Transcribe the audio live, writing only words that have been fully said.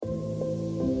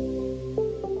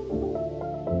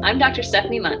I'm Dr.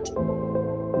 Stephanie Munt,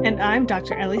 And I'm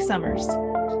Dr. Ellie Summers.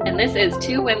 and this is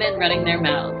Two Women Running Their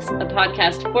Mouths, a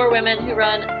podcast for women who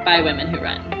run by women who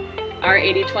run. Our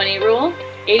 80-20 rule,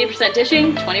 80%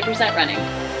 dishing, 20% running.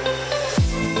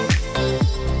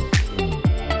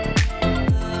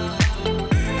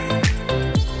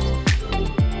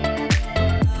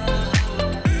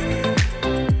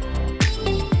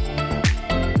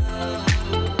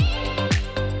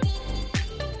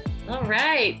 All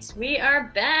right, we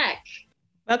are back.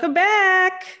 Welcome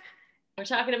back. We're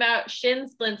talking about shin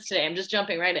splints today. I'm just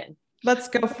jumping right in. Let's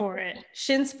go for it.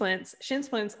 Shin splints. Shin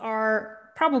splints are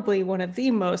probably one of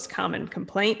the most common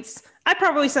complaints. I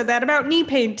probably said that about knee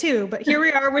pain too, but here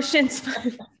we are with shin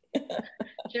splints.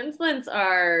 Shin splints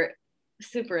are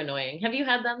super annoying. Have you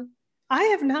had them? I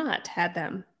have not had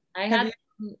them. I had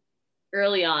them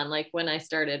early on, like when I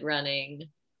started running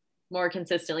more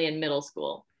consistently in middle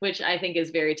school, which I think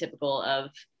is very typical of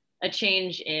a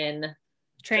change in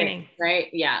Training, right?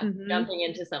 Yeah. Mhm. Jumping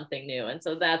into something new. And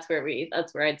so that's where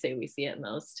I'd say we see it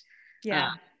most.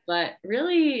 Yeah. But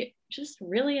really, just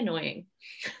really annoying.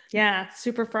 Yeah.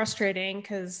 Super frustrating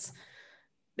because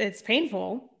it's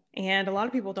painful. And a lot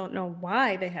of people don't know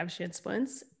why they have shin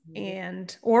splints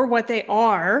or what they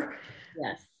are.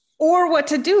 Yes. Or what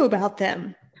to do about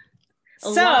them. A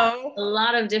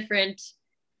lot of different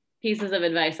pieces of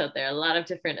advice out there, a lot of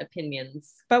different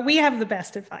opinions. But we have the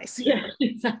best advice here. Yeah,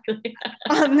 exactly.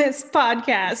 On this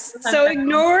podcast. So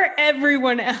ignore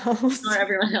everyone else. Ignore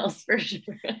everyone else for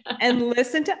sure. And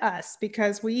listen to us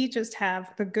because we just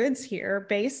have the goods here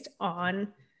based on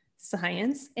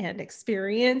science and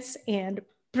experience and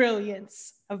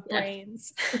brilliance of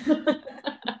brains.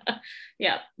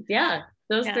 Yeah.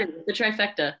 Those three, the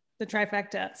trifecta. The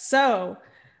trifecta. So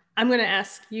I'm going to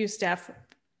ask you, Steph,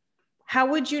 how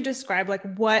would you describe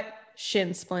what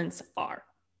shin splints are?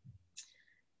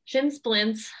 Shin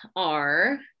splints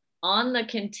are on the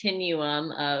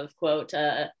continuum of quote,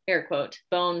 air quote,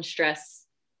 bone stress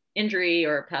injury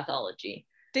or pathology.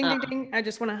 Ding, ding, ding. I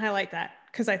just want to highlight that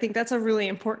because I think that's a really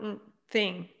important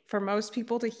thing for most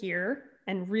people to hear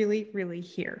and really, really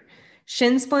hear.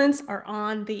 Shin splints are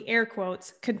on the air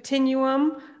quotes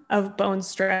continuum of bone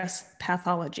stress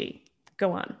pathology.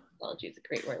 Go on. Pathology is a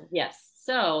great word. Yes.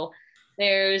 So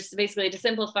there's basically, to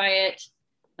simplify it,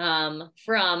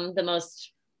 from the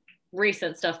most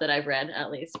recent stuff that I've read, at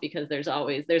least, because it's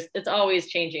always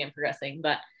changing and progressing,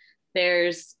 but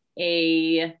there's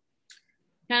a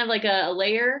kind of like a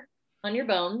layer on your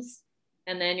bones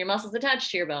and then your muscles attached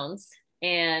to your bones.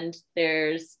 And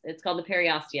it's called the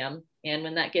periosteum. And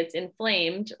when that gets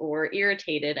inflamed or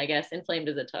irritated, I guess inflamed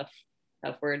is a tough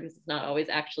word because it's not always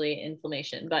actually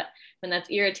inflammation, but when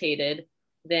that's irritated,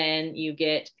 then you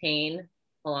get pain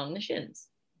along the shins.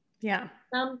 Yeah.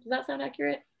 Does that sound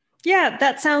accurate? Yeah,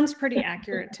 that sounds pretty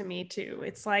accurate to me too.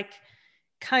 It's like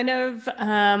kind of,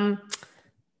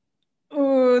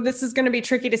 this is going to be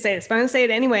tricky to say this, but I'm going to say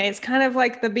it anyway. It's kind of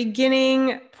like the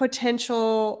beginning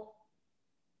potential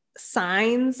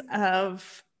signs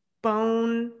of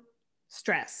bone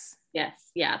stress. Yes.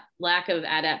 Yeah. Lack of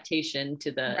adaptation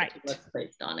to what's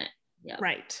placed on it. Yeah.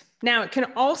 Right. Now it can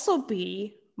also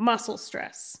be muscle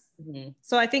stress. Mm-hmm.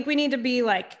 So I think we need to be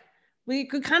we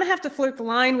could kind of have to flirt the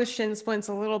line with shin splints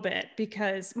a little bit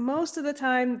because most of the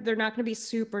time they're not going to be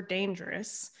super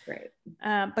dangerous. Right.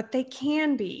 But they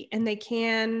can be, and they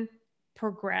can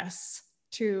progress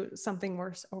to something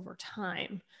worse over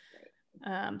time.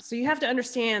 Right. So you have to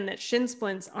understand that shin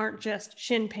splints aren't just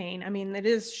shin pain. I mean, it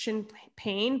is shin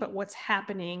pain, but what's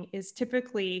happening is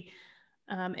typically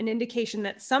an indication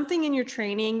that something in your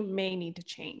training may need to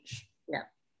change.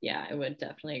 Yeah, I would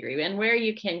definitely agree. And where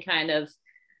you can kind of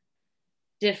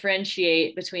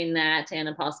differentiate between that and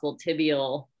a possible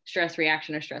tibial stress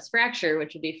reaction or stress fracture,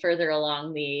 which would be further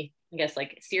along the, I guess,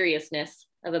 seriousness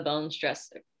of a bone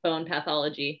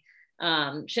pathology.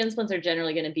 Shin splints are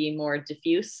generally going to be more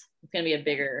diffuse. It's going to be a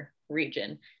bigger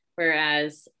region.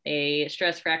 Whereas a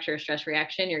stress fracture or stress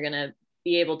reaction, you're going to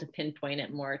be able to pinpoint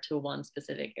it more to one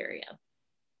specific area.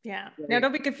 Yeah. Now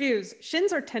don't be confused.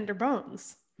 Shins are tender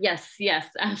bones. Yes,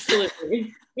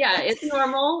 absolutely. Yeah, it's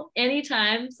normal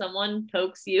anytime someone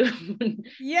pokes you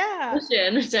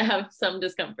to have some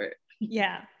discomfort.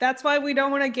 Yeah, that's why we don't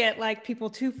want to get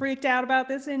people too freaked out about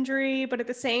this injury. But at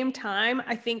the same time,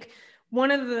 I think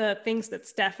one of the things that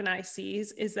Steph and I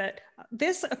sees is that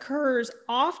this occurs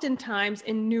oftentimes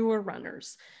in newer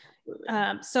runners.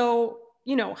 So,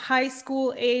 high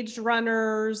school aged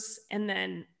runners, and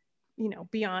then,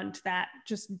 beyond that,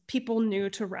 just people new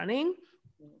to running.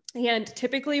 And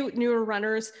typically newer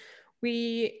runners,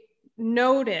 we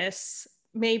notice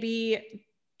maybe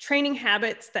training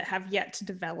habits that have yet to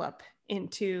develop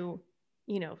into,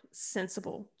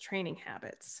 sensible training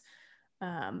habits.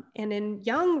 And in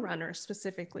young runners,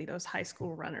 specifically those high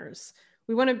school runners,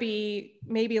 we want to be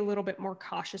maybe a little bit more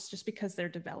cautious just because they're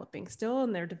developing still,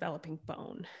 and they're developing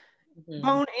bone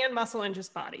and muscle and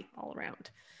just body all around.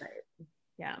 Right.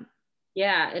 Yeah.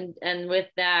 Yeah. And with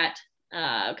that,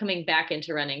 coming back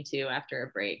into running too after a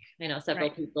break, I know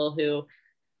several people who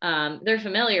they're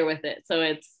familiar with it. So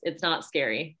it's not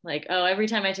scary. Like, oh, every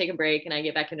time I take a break and I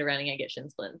get back into running, I get shin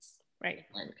splints. Right.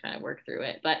 And kind of work through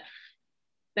it. But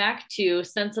back to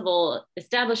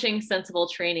establishing sensible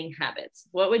training habits.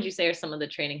 What would you say are some of the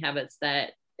training habits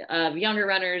that of younger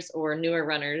runners or newer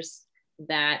runners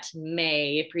that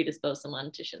may predispose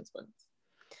someone to shin splints?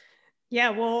 Yeah,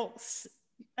 well,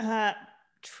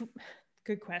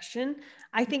 good question.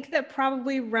 I think that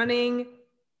probably running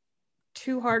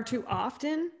too hard too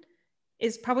often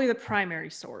is probably the primary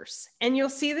source. And you'll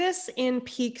see this in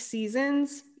peak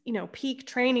seasons, peak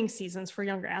training seasons for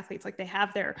younger athletes. Like they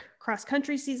have their cross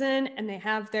country season and they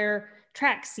have their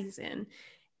track season.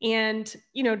 And,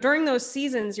 during those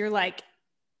seasons, you're like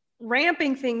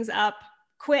ramping things up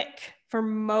quick for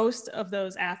most of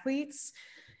those athletes.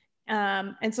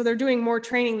 And so they're doing more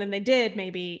training than they did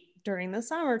maybe during the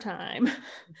summertime.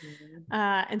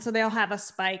 And so they'll have a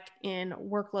spike in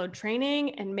workload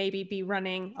training and maybe be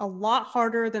running a lot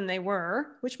harder than they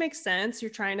were, which makes sense.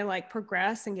 You're trying to like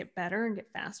progress and get better and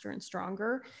get faster and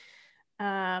stronger.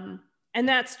 And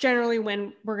that's generally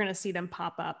when we're going to see them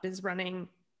pop up, is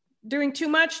doing too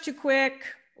much too quick,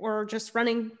 or just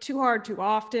running too hard too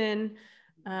often.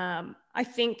 I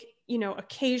think,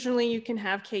 occasionally you can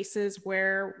have cases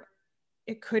where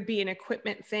it could be an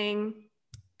equipment thing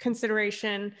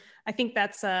consideration. I think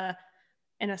that's an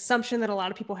assumption that a lot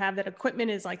of people have, that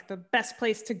equipment is like the best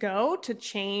place to go to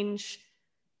change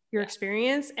your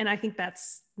experience. And I think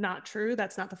that's not true.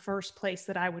 That's not the first place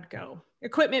that I would go.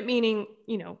 Equipment meaning,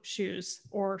 shoes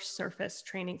or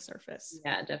training surface.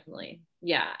 Yeah, definitely.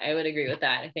 Yeah, I would agree with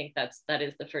that. I think that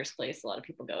is the first place a lot of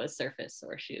people go, is surface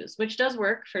or shoes, which does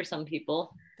work for some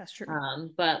people. That's true.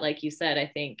 But like you said, I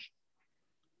think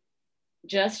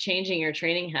just changing your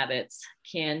training habits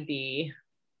can be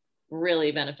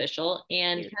really beneficial,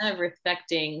 and kind of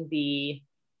respecting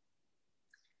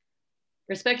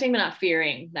but not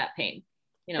fearing that pain.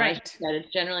 Right. I said,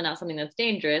 it's generally not something that's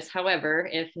dangerous. However,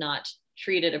 if not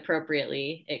treated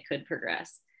appropriately, it could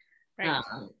progress. Right.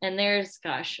 And there's,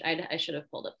 I should have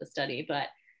pulled up the study, but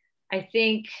I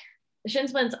think the shin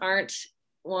splints aren't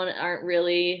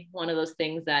really one of those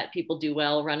things that people do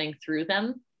well running through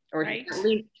them, or at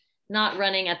least not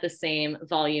running at the same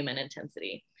volume and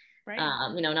intensity. Right.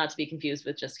 Not to be confused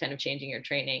with just kind of changing your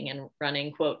training and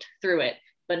running, quote, through it,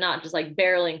 but not just like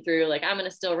barreling through, like, I'm going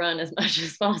to still run as much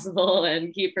as possible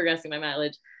and keep progressing my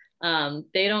mileage.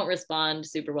 They don't respond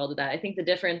super well to that. I think the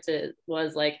difference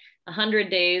was like 100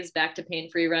 days back to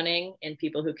pain-free running in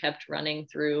people who kept running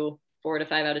through 4 to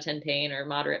 5 out of 10 pain or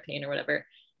moderate pain or whatever,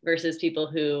 versus people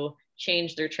who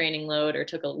changed their training load or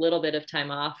took a little bit of time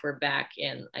off, were back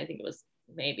in, I think it was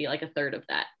maybe like a third of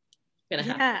that.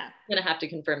 Gonna have to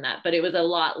confirm that, but it was a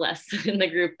lot less in the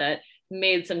group that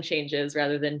made some changes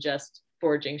rather than just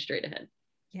forging straight ahead.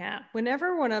 Yeah.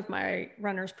 Whenever one of my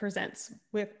runners presents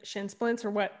with shin splints,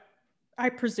 or what I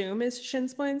presume is shin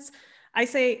splints, I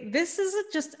say, this is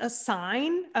just a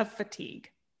sign of fatigue.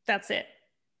 That's it.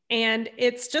 And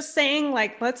it's just saying,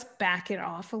 like, let's back it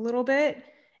off a little bit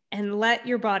and let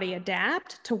your body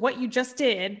adapt to what you just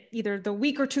did, either the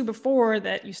week or two before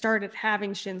that you started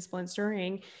having shin splints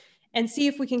during, and see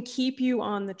if we can keep you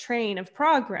on the train of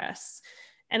progress.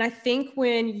 And I think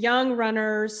when young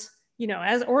runners,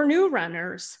 or new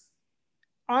runners,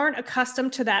 aren't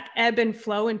accustomed to that ebb and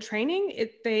flow in training,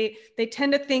 they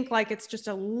tend to think like it's just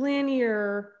a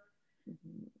linear,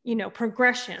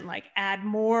 progression, like add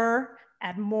more.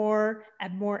 And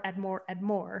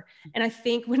I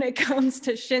think when it comes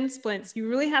to shin splints, you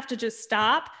really have to just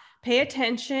stop, pay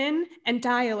attention, and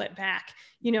dial it back.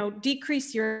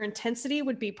 Decrease your intensity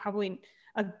would be probably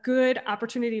a good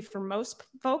opportunity for most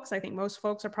folks. I think most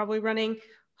folks are probably running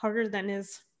harder than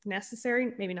is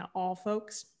necessary. Maybe not all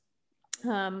folks.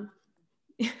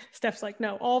 Steph's like,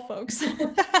 no, all folks.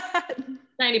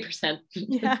 90%.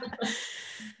 Yeah.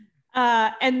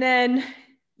 And then,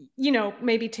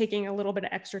 maybe taking a little bit of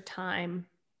extra time,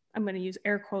 I'm going to use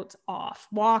air quotes, off,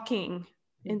 walking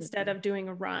instead of doing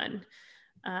a run,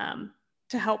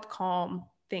 to help calm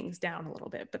things down a little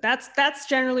bit. But that's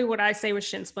generally what I say with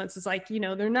shin splints, is like,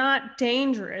 they're not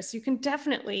dangerous. You can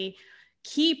definitely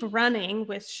keep running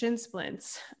with shin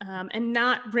splints, and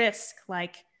not risk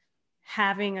like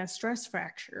having a stress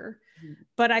fracture.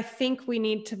 But I think we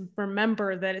need to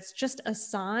remember that it's just a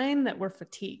sign that we're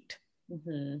fatigued.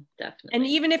 Definitely. And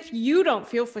even if you don't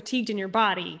feel fatigued in your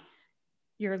body,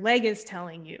 your leg is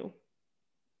telling you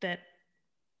that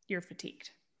you're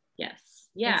fatigued. Yes.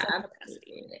 Yeah,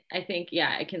 absolutely. I think,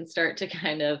 yeah, I can start to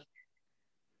kind of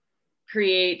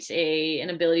create an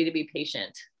ability to be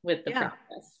patient with the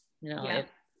process. You know,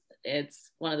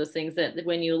 it's one of those things that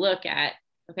when you look at,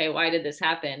 okay, why did this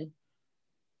happen?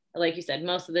 Like you said,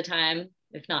 most of the time,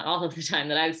 if not all of the time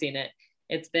that I've seen it,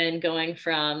 it's been going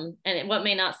from, and what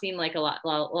may not seem like a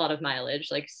lot of mileage,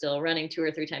 like still running 2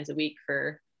 or 3 times a week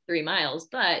for 3 miles.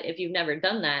 But if you've never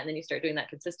done that and then you start doing that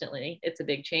consistently, it's a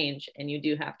big change and you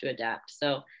do have to adapt.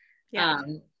 So,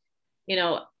 you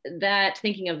know, that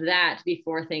thinking of that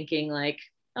before thinking like,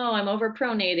 oh, I'm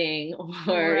overpronating,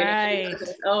 or, you know,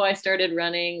 oh, I started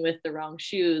running with the wrong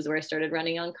shoes, or I started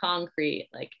running on concrete.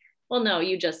 Like, well, no,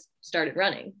 you just started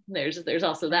running. There's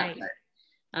also that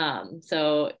part.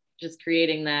 So just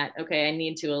creating that, okay, I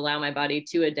need to allow my body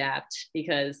to adapt,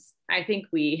 because I think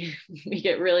we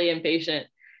get really impatient,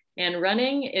 and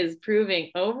running is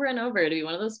proving over and over to be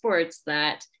one of those sports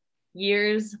that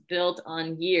years built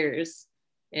on years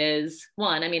is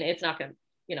one. I mean, it's not going to,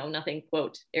 you know, nothing,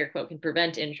 quote, air quote, can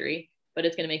prevent injury, but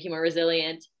it's going to make you more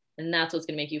resilient. And that's what's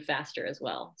going to make you faster as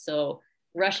well. So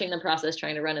rushing the process,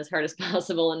 trying to run as hard as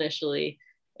possible initially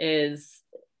it's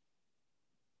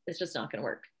just not going to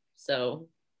work. So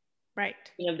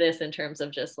thinking of this in terms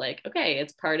of just like, okay,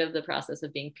 it's part of the process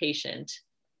of being patient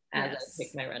as I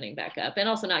pick my running back up, and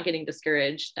also not getting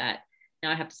discouraged that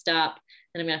now I have to stop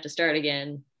and I'm gonna have to start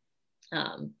again.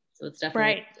 So it's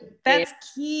definitely That's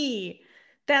key.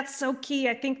 That's so key.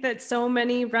 I think that so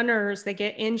many runners, they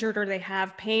get injured or they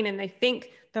have pain and they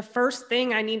think the first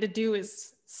thing I need to do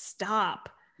is stop.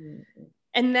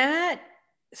 And that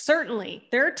certainly,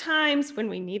 there are times when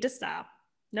we need to stop.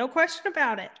 No question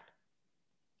about it.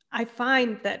 I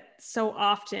find that so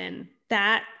often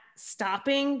that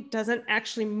stopping doesn't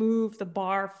actually move the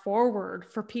bar forward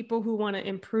for people who want to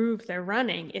improve their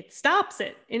running. It stops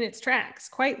it in its tracks,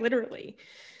 quite literally.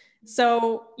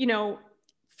 So, you know,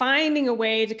 finding a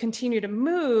way to continue to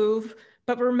move,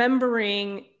 but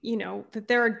remembering, you know, that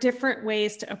there are different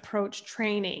ways to approach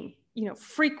training, you know,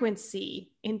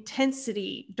 frequency,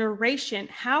 intensity, duration.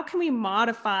 How can we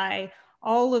modify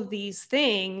all of these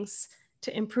things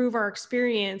to improve our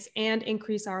experience and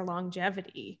increase our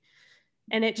longevity?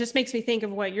 And it just makes me think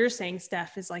of what you're saying,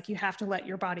 Steph, is like, you have to let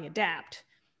your body adapt.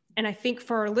 And I think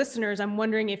for our listeners, I'm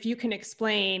wondering if you can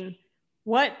explain,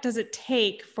 what does it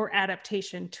take for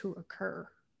adaptation to occur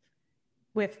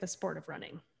with the sport of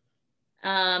running?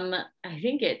 I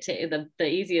think the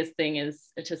easiest thing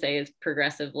is to say is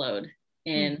progressive load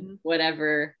in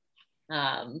whatever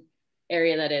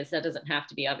area that is. That doesn't have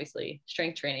to be obviously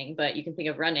strength training, but you can think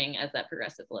of running as that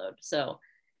progressive load. So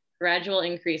gradual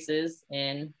increases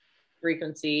in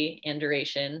frequency and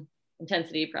duration.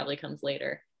 Intensity probably comes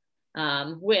later,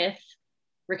 with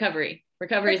recovery.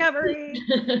 Recovery.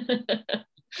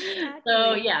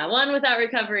 So yeah, one without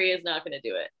recovery is not going to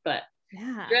do it. But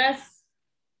stress,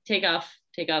 take off,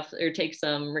 or take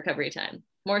some recovery time.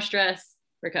 More stress,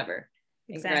 recover.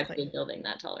 Exactly. And gradually building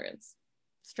that tolerance.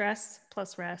 Stress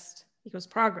plus rest equals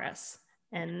progress.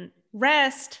 And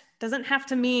rest doesn't have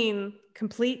to mean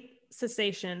complete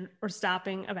cessation or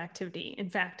stopping of activity. In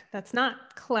fact, that's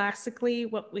not classically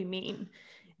what we mean.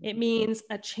 It means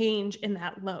a change in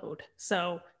that load.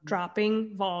 So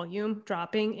dropping volume,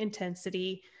 dropping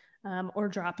intensity, or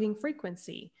dropping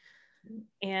frequency.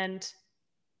 And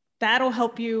that'll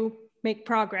help you make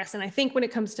progress. And I think when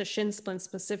it comes to shin splints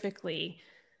specifically,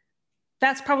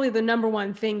 that's probably the number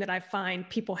one thing that I find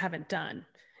people haven't done.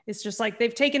 It's just like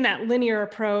they've taken that linear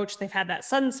approach. They've had that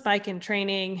sudden spike in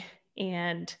training,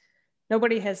 and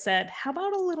nobody has said, how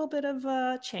about a little bit of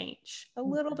a change, a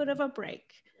little bit of a break?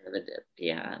 A dip,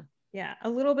 yeah. Yeah, a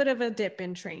little bit of a dip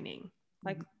in training.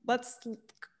 Like, let's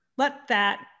let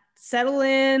that settle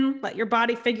in, let your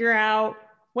body figure out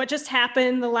what just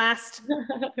happened the last,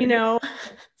 you know,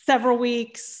 several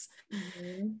weeks.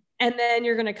 And then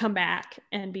you're going to come back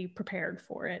and be prepared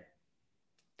for it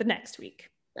the next week.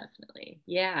 Definitely.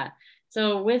 Yeah.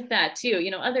 So with that too,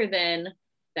 you know, other than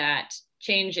that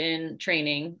change in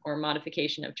training or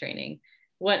modification of training,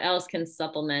 what else can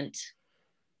supplement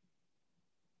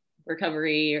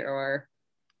recovery? Or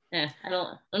I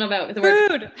don't know about the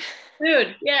word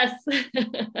food. Yes.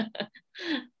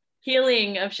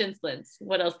 Healing of shin splints.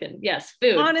 What else can? Yes,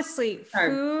 food. Honestly,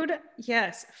 food.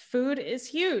 Yes, food is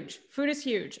huge. Food is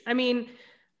huge. I mean,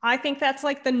 I think that's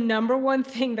like the number one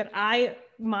thing that I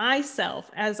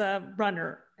myself as a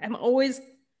runner am always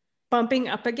bumping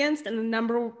up against, and the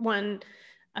number one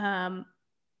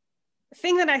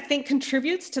thing that I think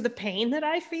contributes to the pain that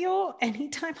I feel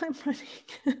anytime I'm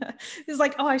running is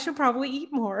like, oh, I should probably eat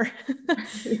more.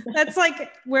 That's like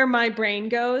where my brain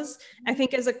goes. I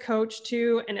think as a coach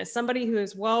too, and as somebody who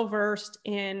is well-versed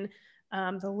in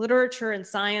the literature and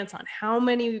science on how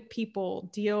many people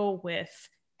deal with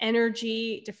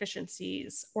energy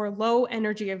deficiencies or low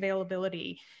energy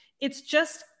availability, it's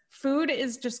just, food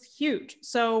is just huge.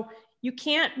 So you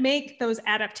can't make those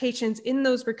adaptations in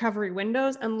those recovery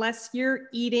windows unless you're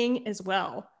eating as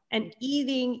well, and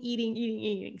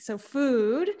eating. So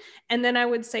food. And then I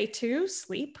would say too,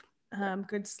 sleep.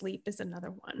 Good sleep is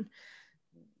another one.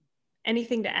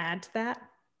 Anything to add to that?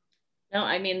 No,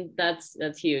 I mean, that's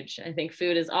huge. I think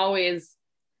food is always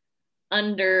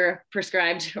under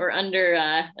prescribed or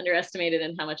underestimated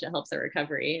in how much it helps our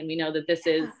recovery. And we know that this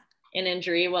is an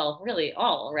injury, well, really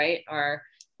all, right, are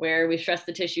where we stress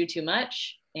the tissue too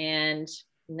much and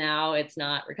now it's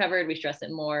not recovered. We stress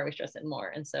it more.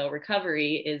 And so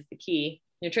recovery is the key.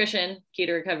 Nutrition, key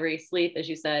to recovery, sleep, as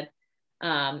you said.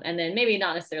 And then maybe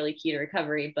not necessarily key to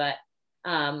recovery, but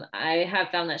I have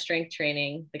found that strength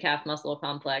training, the calf muscle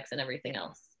complex and everything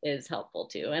else is helpful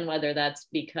too. And whether that's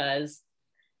because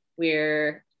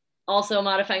we're also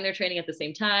modifying their training at the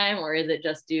same time, or is it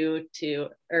just due to,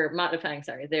 or modifying,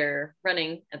 sorry, they're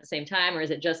running at the same time, or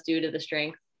is it just due to the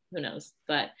strength? Who knows?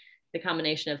 But the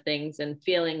combination of things and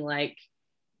feeling like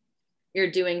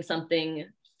you're doing something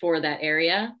for that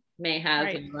area may have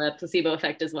a placebo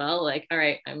effect as well. Like, all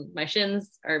right, my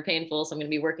shins are painful, so I'm going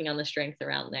to be working on the strength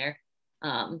around there.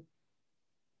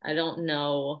 I don't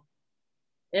know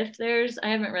if I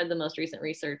haven't read the most recent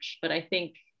research, but I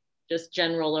think just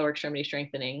general lower extremity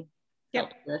strengthening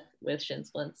helps with shin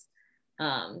splints.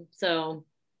 So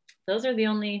those are the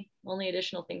only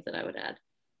additional things that I would add.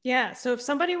 Yeah. So if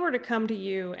somebody were to come to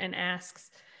you and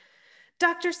asks,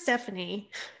 Dr.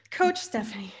 Stephanie, Coach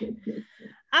Stephanie,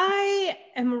 I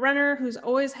am a runner who's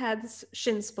always had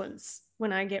shin splints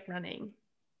when I get running.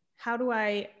 How do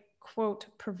I, quote,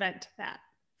 prevent that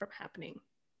from happening?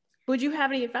 Would you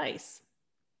have any advice?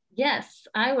 Yes,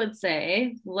 I would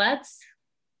say let's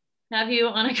have you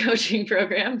on a coaching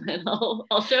program and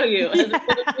I'll show you as it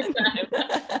goes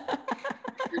time.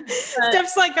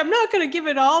 Steph's like, I'm not going to give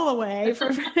it all away.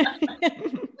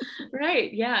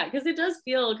 Right. Yeah. Because it does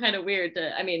feel kind of weird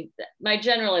my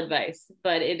general advice,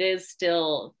 but it is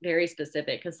still very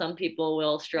specific because some people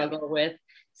will struggle with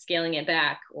scaling it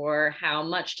back or how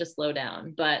much to slow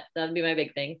down. But that would be my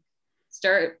big thing.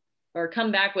 Start or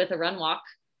come back with a run walk.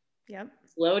 Yep.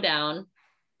 Slow down.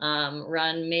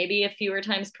 Run maybe a fewer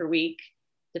times per week,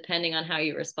 depending on how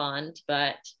you respond.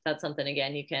 But that's something,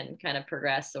 again, you can kind of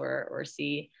progress or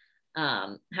see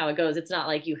how it goes. It's not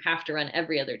like you have to run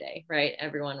every other day, right?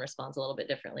 Everyone responds a little bit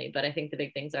differently, but I think the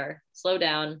big things are slow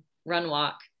down, run,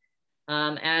 walk,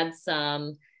 add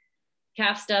some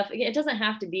calf stuff. It doesn't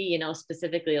have to be,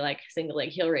 specifically like single leg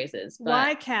heel raises. But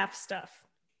why calf stuff?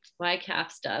 Why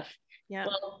calf stuff? Yeah.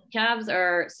 Well, calves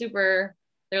are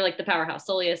they're like the powerhouse.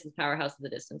 Soleus is the powerhouse of the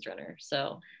distance runner.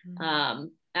 So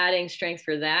adding strength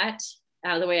for that,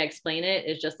 the way I explain it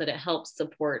is just that it helps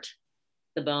support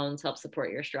the bones, helps support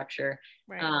your structure.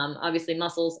 Right. Obviously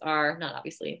muscles are, not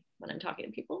obviously when I'm talking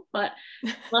to people, but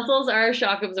muscles are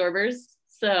shock absorbers.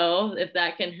 So if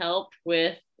that can help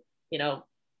with,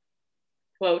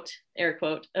 quote, air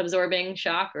quote, absorbing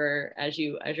shock, or as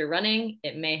you're running,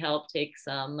 it may help take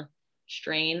some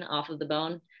strain off of the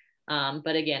bone.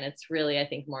 But again, it's really, I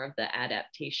think, more of the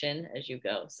adaptation as you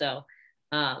go. So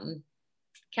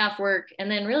calf work,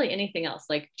 and then really anything else,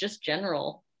 like just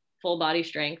general full body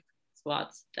strength,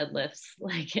 squats, deadlifts,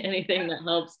 like anything that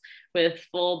helps with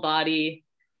full body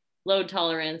load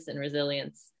tolerance and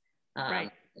resilience. Right.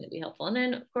 Going to be helpful. And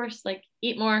then of course, like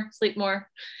eat more, sleep more,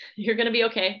 you're going to be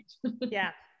okay.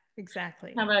 Yeah,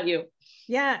 exactly. How about you?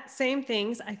 Yeah, same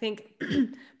things. I think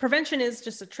prevention is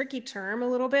just a tricky term a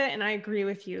little bit. And I agree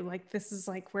with you. Like, this is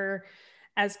like where,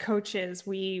 as coaches,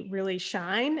 we really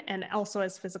shine, and also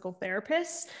as physical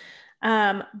therapists.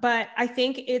 But I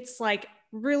think it's like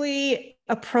really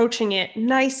approaching it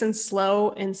nice and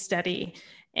slow and steady,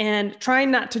 and trying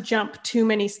not to jump too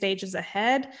many stages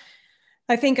ahead.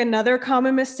 I think another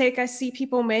common mistake I see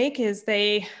people make is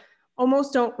they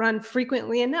almost don't run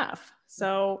frequently enough.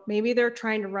 So maybe they're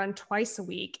trying to run twice a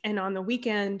week, and on the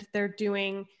weekend they're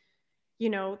doing,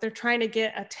 they're trying to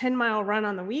get a 10-mile run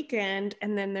on the weekend,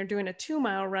 and then they're doing a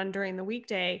 2-mile run during the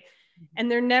weekday, and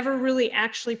they're never really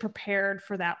actually prepared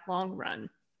for that long run.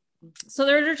 So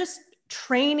they're just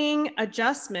training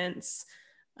adjustments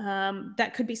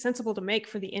that could be sensible to make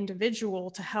for the individual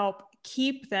to help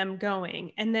keep them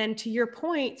going. And then to your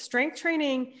point, strength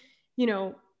training,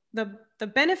 the the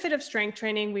benefit of strength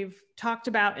training we've talked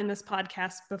about in this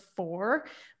podcast before,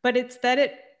 but it's that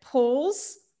it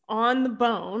pulls on the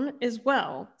bone as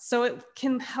well. So it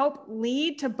can help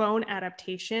lead to bone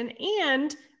adaptation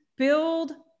and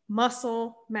build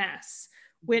muscle mass,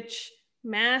 which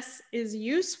mass is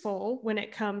useful when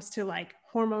it comes to like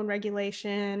hormone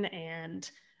regulation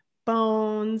and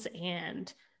bones,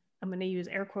 and I'm going to use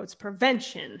air quotes,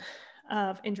 prevention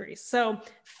of injuries. So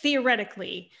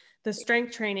theoretically, the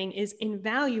strength training is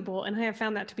invaluable. And I have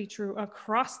found that to be true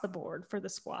across the board for the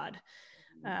squad.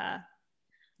 Yeah,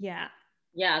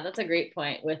 that's a great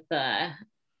point with the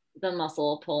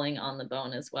muscle pulling on the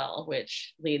bone as well,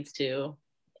 which leads to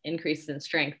increase in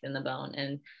strength in the bone.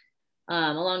 And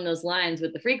along those lines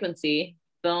with the frequency,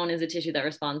 bone is a tissue that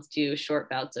responds to short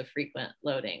bouts of frequent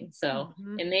loading. So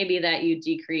it may be that you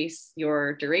decrease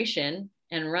your duration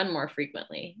and run more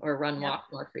frequently or walk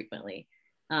more frequently.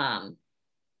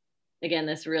 Again,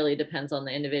 this really depends on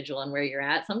the individual and where you're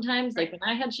at. Sometimes, like when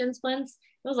I had shin splints,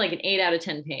 it was like an 8 out of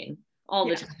 10 pain all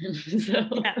the time. So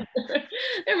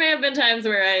there may have been times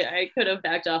where I could have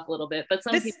backed off a little bit, but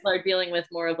some people are dealing with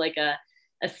more of like a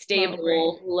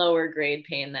stable, lower grade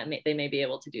pain that they may be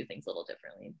able to do things a little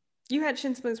differently. You had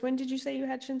shin splints. When did you say you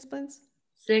had shin splints?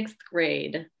 6th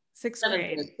grade. 6th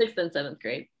grade. 6th and 7th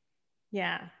grade.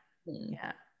 Yeah.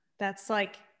 Yeah. That's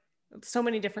like so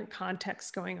many different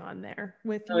contexts going on there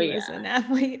with you as an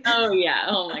athlete. Oh yeah.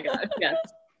 Oh my gosh. Yes.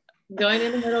 Going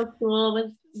into middle school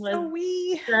was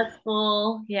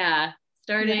stressful. Yeah.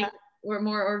 Starting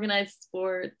more organized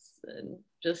sports and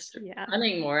just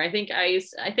running more. I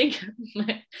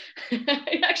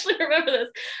actually remember this.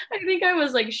 I think I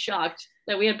was like shocked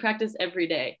that we had practice every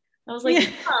day. I was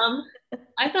like,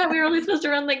 I thought we were only supposed to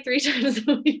run like 3 times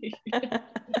a week.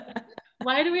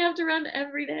 Why do we have to run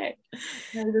every day?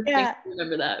 I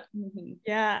remember that. Mm-hmm.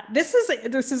 Yeah, this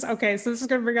is okay. So this is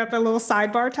going to bring up a little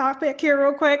sidebar topic here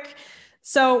real quick.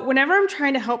 So whenever I'm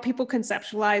trying to help people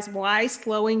conceptualize why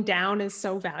slowing down is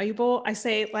so valuable, I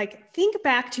say, like, think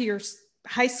back to your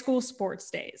high school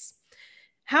sports days.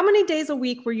 How many days a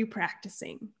week were you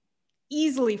practicing?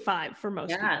 Easily 5 for most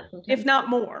people, if not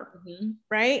more,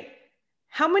 right?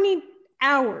 How many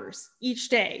hours each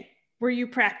day were you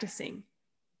practicing?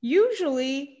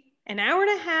 Usually an hour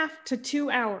and a half to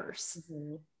 2 hours.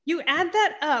 You add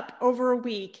that up over a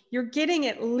week, you're getting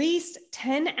at least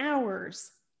 10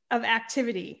 hours of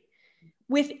activity.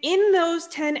 Within those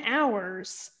 10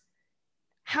 hours,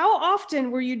 how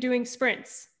often were you doing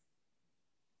sprints?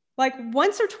 Like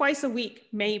once or twice a week,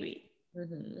 maybe.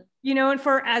 You know, and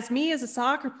for me as a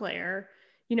soccer player,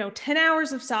 10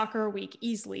 hours of soccer a week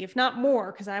easily, if not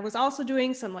more, because I was also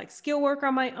doing some like skill work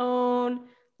on my own,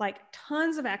 like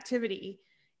tons of activity.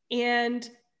 And,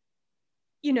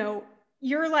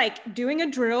 you're like doing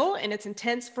a drill and it's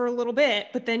intense for a little bit,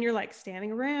 but then you're like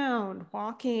standing around,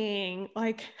 walking,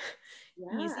 like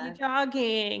easy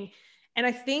jogging. And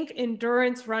I think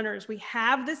endurance runners, we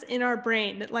have this in our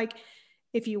brain that like,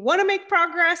 if you want to make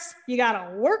progress, you got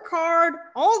to work hard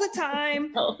all the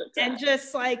time, and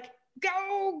just like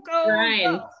go,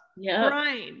 grind.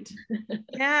 Grind.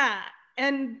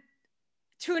 And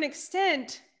to an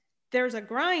extent, there's a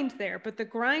grind there, but the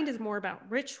grind is more about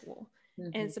ritual.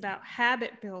 And it's about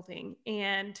habit building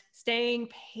and staying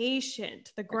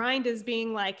patient. The grind is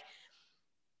being like,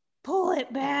 pull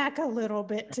it back a little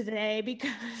bit today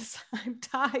because I'm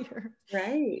tired.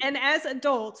 Right. And as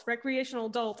adults, recreational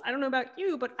adults, I don't know about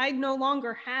you, but I no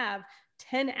longer have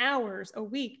 10 hours a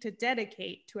week to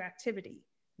dedicate to activity.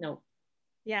 No.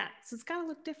 Yeah. So it's got to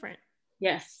look different.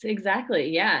 Yes, exactly.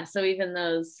 Yeah. So even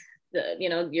those,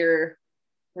 your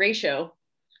ratio,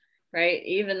 right?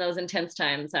 Even those intense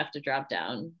times have to drop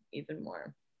down even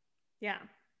more. Yeah.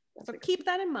 So keep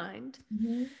that in mind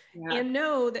and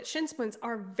know that shin splints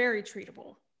are very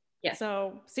treatable. Yes.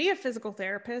 So see a physical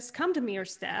therapist, come to me or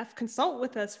Steph, consult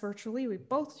with us virtually. We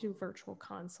both do virtual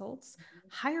consults.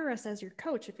 Hire us as your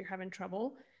coach if you're having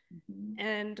trouble.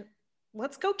 And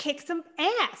let's go kick some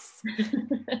ass.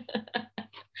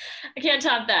 I can't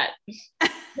top that.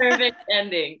 Perfect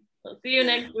ending. We'll see you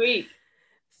next week.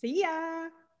 See ya.